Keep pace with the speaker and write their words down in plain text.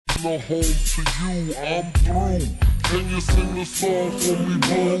a home to you, I'm through. Can you sing the song for me,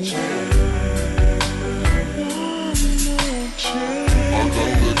 boo? I got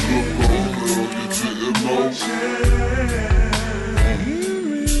that good love, girl, you didn't know.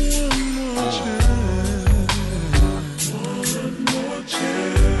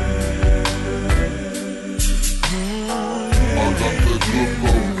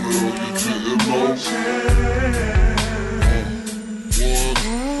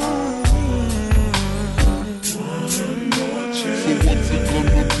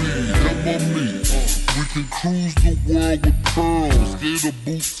 We can cruise the world with pearls, gator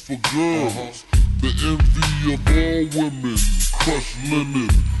boots for girls. The envy of all women, crushed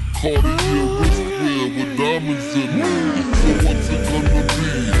linen, Cartier wristwear with diamonds in it. So what's it gonna be,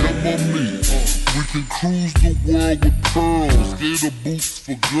 him or me? We can cruise the world with pearls, gator boots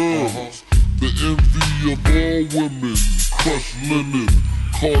for girls. The envy of all women, crushed linen,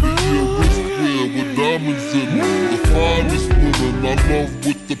 Cartier wristwear with diamonds in it. The finest women I love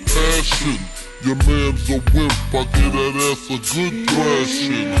with the passion. Your man's a wimp, I get that ass a good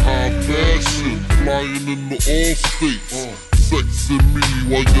thrashing. High fashion, flying in the all states. Sexing me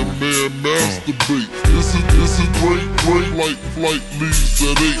while your man masturbates. Is it great like flight leaves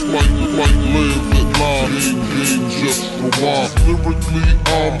at 8, like lands at 9, ain't just for why. Lyrically,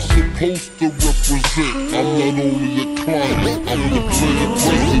 I'm supposed to represent. I'm not only a client, I'm the player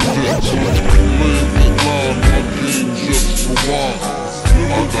president. Lands at 9, my game just for why. I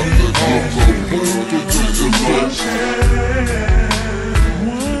got that good love, supposed to represent.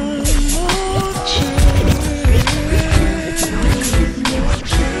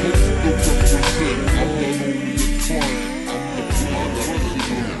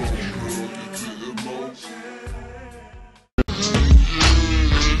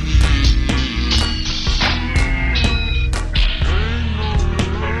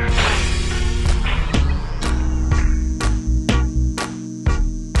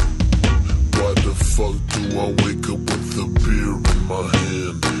 I wake up with a beer in my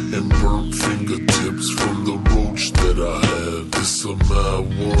hand and burnt fingertips from the roach that I had. It's a mad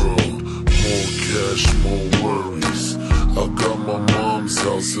world, more cash, more worries. I got my mom's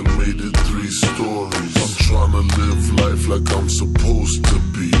house and made it 3 stories. I'm trying to live life like I'm supposed to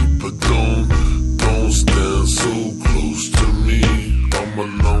be, but don't stand so close to me. I'm a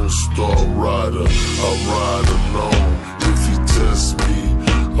lone star rider, I ride alone. If he tests me,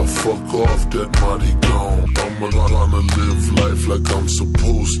 I fuck off that mighty gone. I'm trying to live life like I'm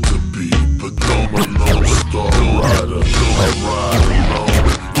supposed to be, but I'm a lone star rider, I ride alone.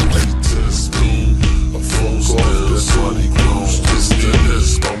 If he test me, I fuck off that mighty gone. It's the S,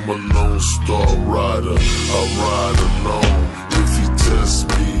 I'm a lone star rider, I ride alone. If he test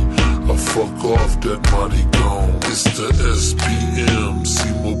me, I fuck off that mighty gone. It's the S.P.M,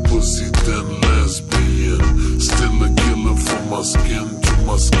 see more pussy than lesbian. Still a killer from my skin to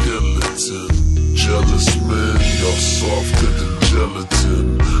my skeleton. Jealous man, y'all softer than gelatin.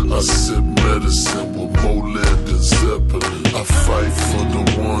 I sip medicine with more lead than Zeppelin. I fight for the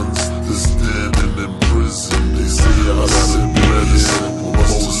ones that's dead and in prison. They say I sip medicine with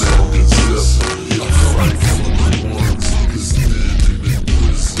more lead than Zeppelin. I fight for the ones that's dead and in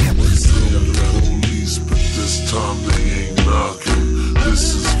prison. They say I'm the police, but this time they ain't knocking. This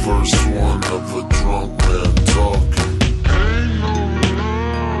is verse 1 of a drunk man talking.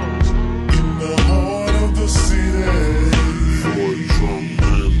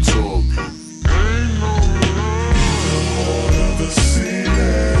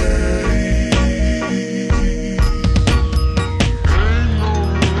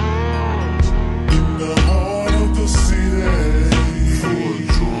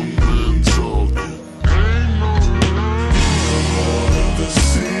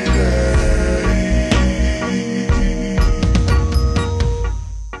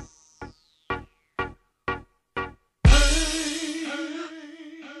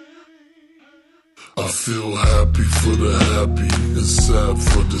 I feel happy for the happy and sad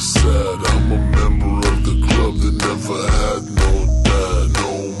for the sad. I'm a member of the club that never had no dad.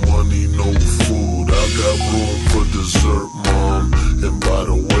 No money, no food, I got room for dessert, mom. And by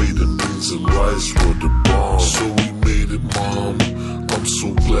the way, the beans and rice were the bomb. So we made it, mom. I'm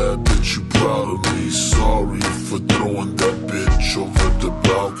so glad that you proud of me. Sorry for throwing that bitch over the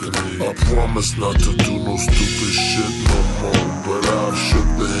balcony. I promise not to do no stupid shit no more, but I've shook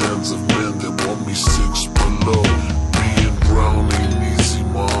the hands of men that want me 6 below. Being brown ain't easy,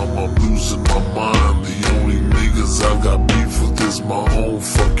 mom, I'm losing my mind. The only niggas I got beef with is my own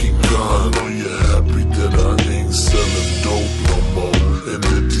fucking gun. I know you're happy that I ain't selling dope no more, and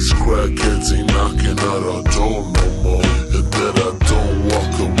that these crackheads ain't knocking out our door no more, and that I don't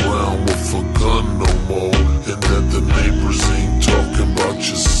walk around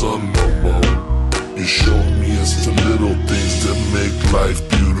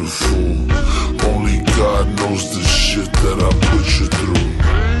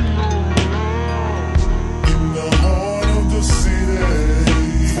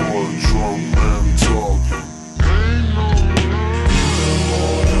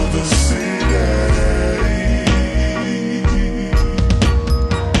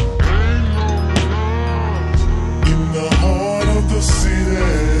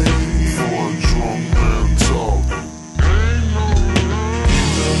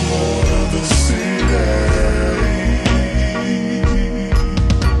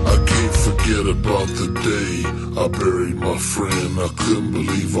about the day I buried my friend. I couldn't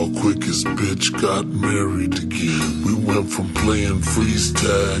believe how quick his bitch got married again. We went from playing freeze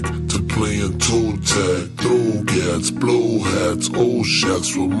tag to playing toe tag. Throw gats, blow hats, old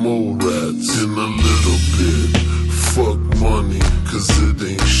shacks with more rats. In a little bit, fuck money, cause it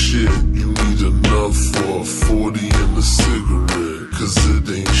ain't shit. You need enough for a 40 and a cigarette. Cause it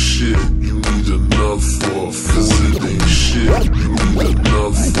ain't shit. You need enough for a 40. Cause it ain't shit. You need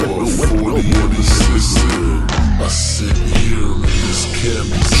enough for a 40 and a cigarette. I sit here in this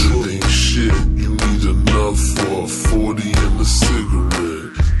candy. It ain't shit. You need enough for a 40 and a cigarette.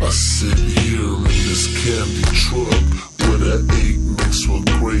 I sit here in this candy truck with an 8 mixed with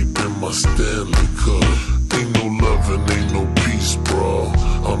grape in my Stanley cup. Ain't no loving, ain't no peace, bro.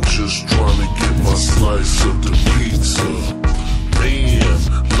 I'm just trying to get my slice of the pizza. Man,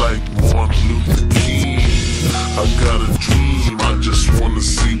 like Martin Luther King, I got a dream. I just wanna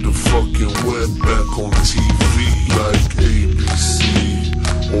see the fucking web back on TV, like ABC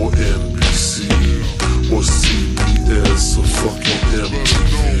or NBC or CBS or fucking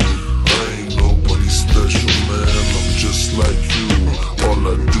MTV. I ain't nobody special, man. I'm just like you. All I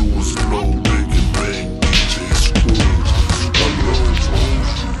do is blow big and bang DJ Screws. I love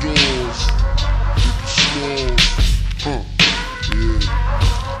close the doors, keep it small,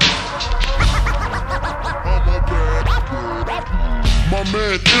 My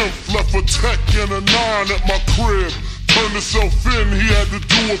man Imp left a tech and a 9 at my crib. Turned himself in, he had to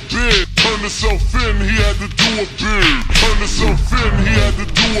do a bid. Turned himself in, he had to do a bid. Turned himself in, he had to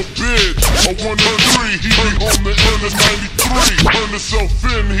do a bid. A 1 to 3, he be home the end of 93. Turned himself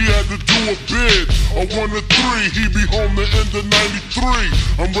in, he had to do a bid. A 1 to 3, he be home the end of 93.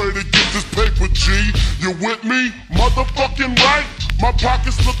 I'm ready to get this paper, G. You with me? Motherfucking right. My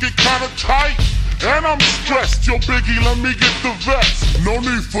pockets looking kinda tight. And I'm stressed, yo Biggie, let me get the vest. No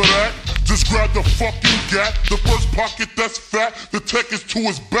need for that, just grab the fucking gat. The first pocket that's fat, the tech is to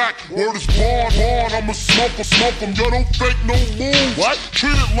his back. Word is born, I'ma smoke him. Yo, don't fake no move. What?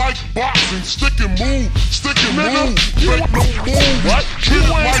 Treat it like boxing, stick and move. Fake no move. What? Treat it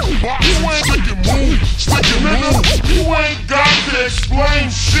like boxing, stick and move. You ain't got to explain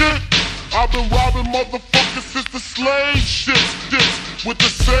shit. I've been robbing motherfuckers since the slave ships. With the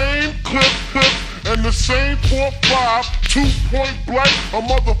same clip, and the same 4.5, 2-point blank, a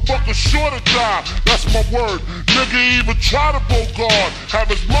motherfucker sure to die. That's my word. Nigga even try to bogart, have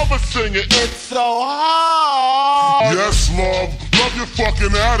his mother sing it. It's so hard. Yes, love your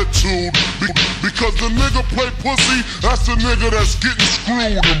fucking attitude. Because the nigga play pussy, that's the nigga that's getting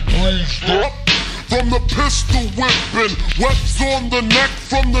screwed and bruised up. From the pistol whipping, webs on the neck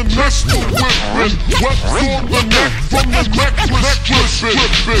from the pistol whipping, webs on the neck from the necklace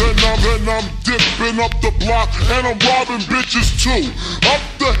stripping. And I'm dipping up the block and I'm robbing bitches too. Up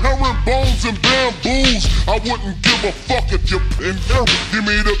the herringbones and bamboos. I wouldn't give a fuck if you pinned them. Give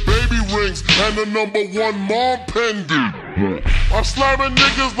me the baby rings and the #1 mom pendant. I'm slamming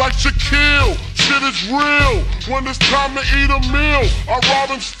niggas like Shaquille. Shit is real. When it's time to eat a meal, I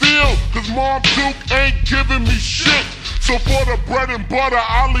rob and steal, cause Mom Duke ain't giving me shit. So for the bread and butter,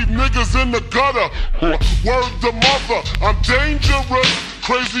 I leave niggas in the gutter. Word to mother, I'm dangerous.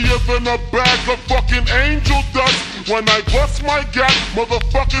 Crazier than a bag of fucking angel dust. When I bust my gap,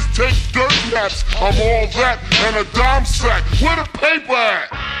 motherfuckers take dirt naps. I'm all that and a dime sack. Where the paper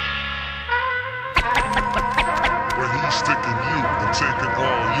at? When he's sticking you and taking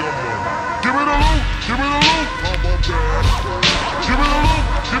all your money. Give me the loot, give me the loot. Give me the loot,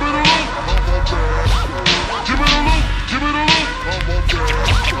 give me the loot. Give me the loot, give me the loot.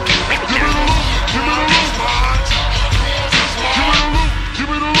 Give me the loot, give me the loot. Give me the loot, give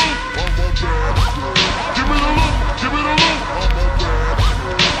me the loot. Give me the loot, give me the loot.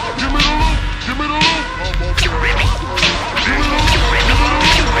 Give me the loot, give me the loot. Give me the loot, give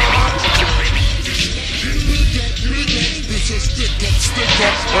me the loot.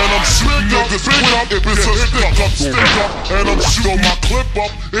 And I'm shooting niggas up, if it's a stick up, and I'm shooting my clip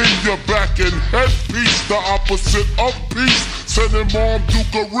up in your back and headpiece, the opposite of peace. Sending Mom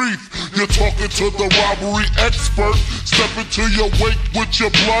Duke a reef. You're talking to the robbery expert. Step into your wake with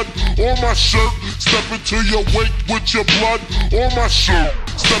your blood on my shirt. Step into your wake with your blood on my shirt.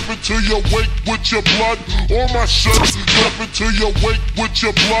 Step into your wake with your blood on my shirt. Step into your wake with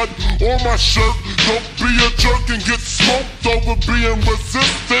your blood on my shirt. Don't be a jerk and get smoked over being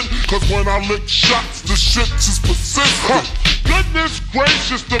resistant. Cause when I lick shots, the shit is persistent. Goodness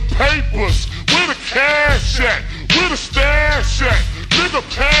gracious, the papers. Where the cash at? Where the stash at? Nigga,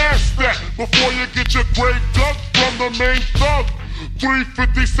 pass that before you get your grave dug from the main thug.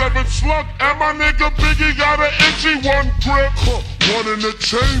 357 slug, and my nigga Biggie got an itchy one grip. One in the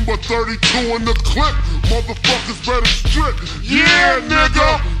chamber, 32 in the clip. Motherfuckers better strip. Yeah,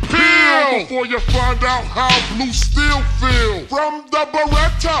 nigga, peel before you find out how blue steel feel. From the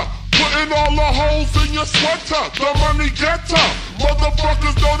Beretta, putting all the holes in your sweater. The money getter,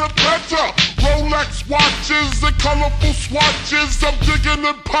 motherfuckers know the better. Rolex watches and colorful swatches. I'm digging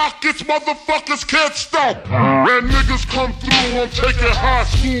in pockets, motherfuckers can't stop. And niggas come through, I'm taking high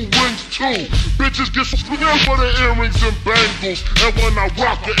school rings too. Bitches get screwed for the earrings and bangles. And when I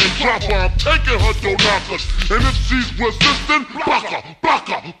rock her and drop her, I'm taking her knockers. And if she's resistant, baka,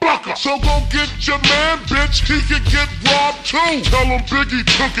 baka, baka. So go get your man, bitch, he can get robbed too. Tell him Biggie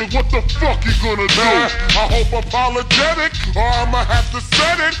took it, what the fuck he gonna do? I hope apologetic, or I'ma have to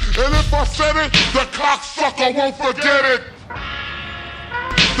set it. And if I set it, the cocksucker won't forget it.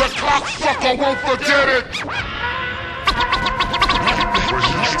 The cocksucker won't forget it. Give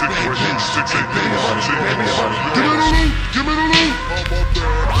me the loot, give me the loot.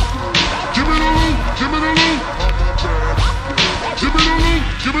 Give me the loot, give me the loot. Give me the loot,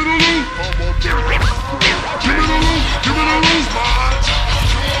 give me the loot. Give me the loot, give me the loot.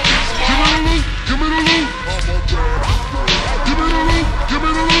 Give me the loot, give me the loot. Give me the loot, give me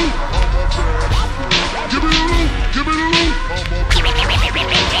the loot. Give me the loot, give me the loot. Give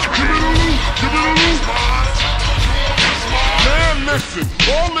me the loot, give me the loot. Man, listen,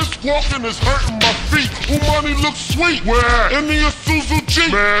 all this walking is hurting my feet. Who money looks sweet? Where? In the Isuzu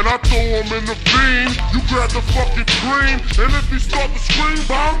Jeep. Man, I throw him in the beam. You grab the fucking cream. And if he start to scream,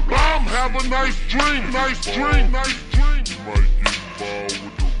 bomb, bomb, have a nice dream. Nice dream, nice dream. You might get involved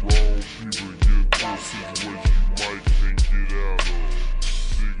with the wrong people. Get to a situation you might can't get out of.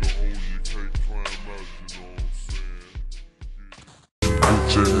 Dig a hole you can't climb out, you know what I'm saying? Put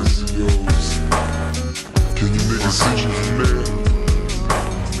your SEOs. Can you niggas see me from there?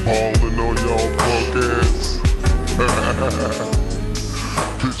 Ballin' on y'all punk ass.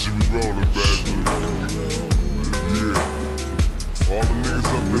 Picture me rolling back. Yeah. All the niggas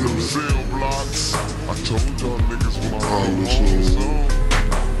up in them cell blocks. I told y'all niggas when I was home.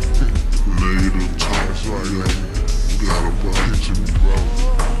 Later times right. Got a body to me rolling.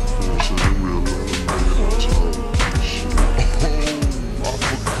 You know what I'm saying? Real love, oh, I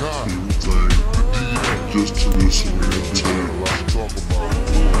forgot. Everything. Just to listen to real time. Like talk about it.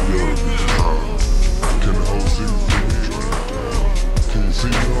 You gotta be high. Can the whole city feel me right down? Can you see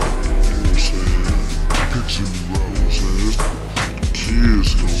me all? You know what I'm saying? Picture me rolling, you know what I'm saying?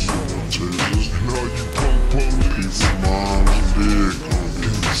 Kids gon' be on tasers. And all you punk police, moms and dad gon' be.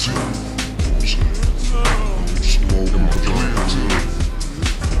 Can you see me? You know what I'm saying? Smoking my joint too. You know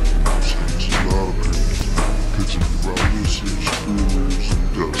what I'm saying? There's a lot of people. Picture me rolling, you see the screws and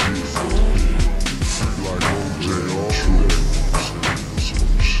got teeth for me. Free like OJ, all true.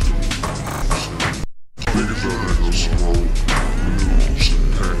 Niggas out there go smoke, you know what I'm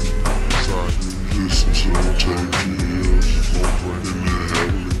saying? Sorry, you listen to them, take years. Smoke right in there,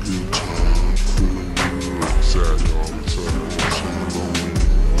 having a good time, feeling good. Sad all the time, you know what I'm saying? Lonely.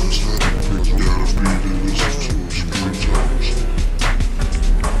 That's how the bitch gotta be to listen to a street jokes.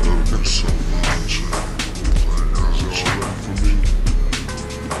 That'll be so much. Is it all right for me?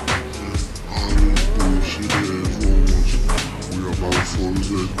 All these bullshit ass rumors. We about folks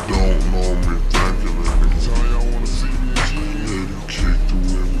that don't know me.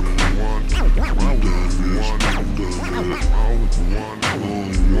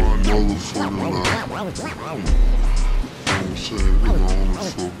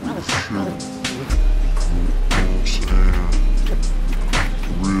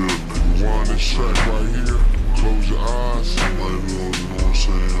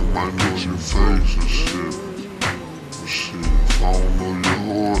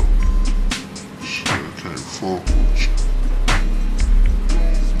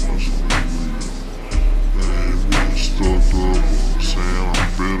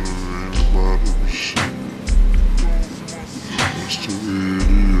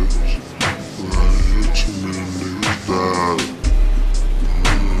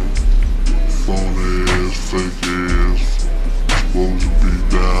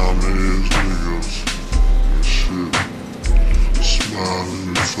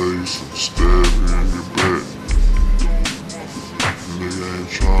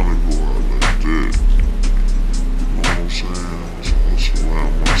 Trying to go out like that.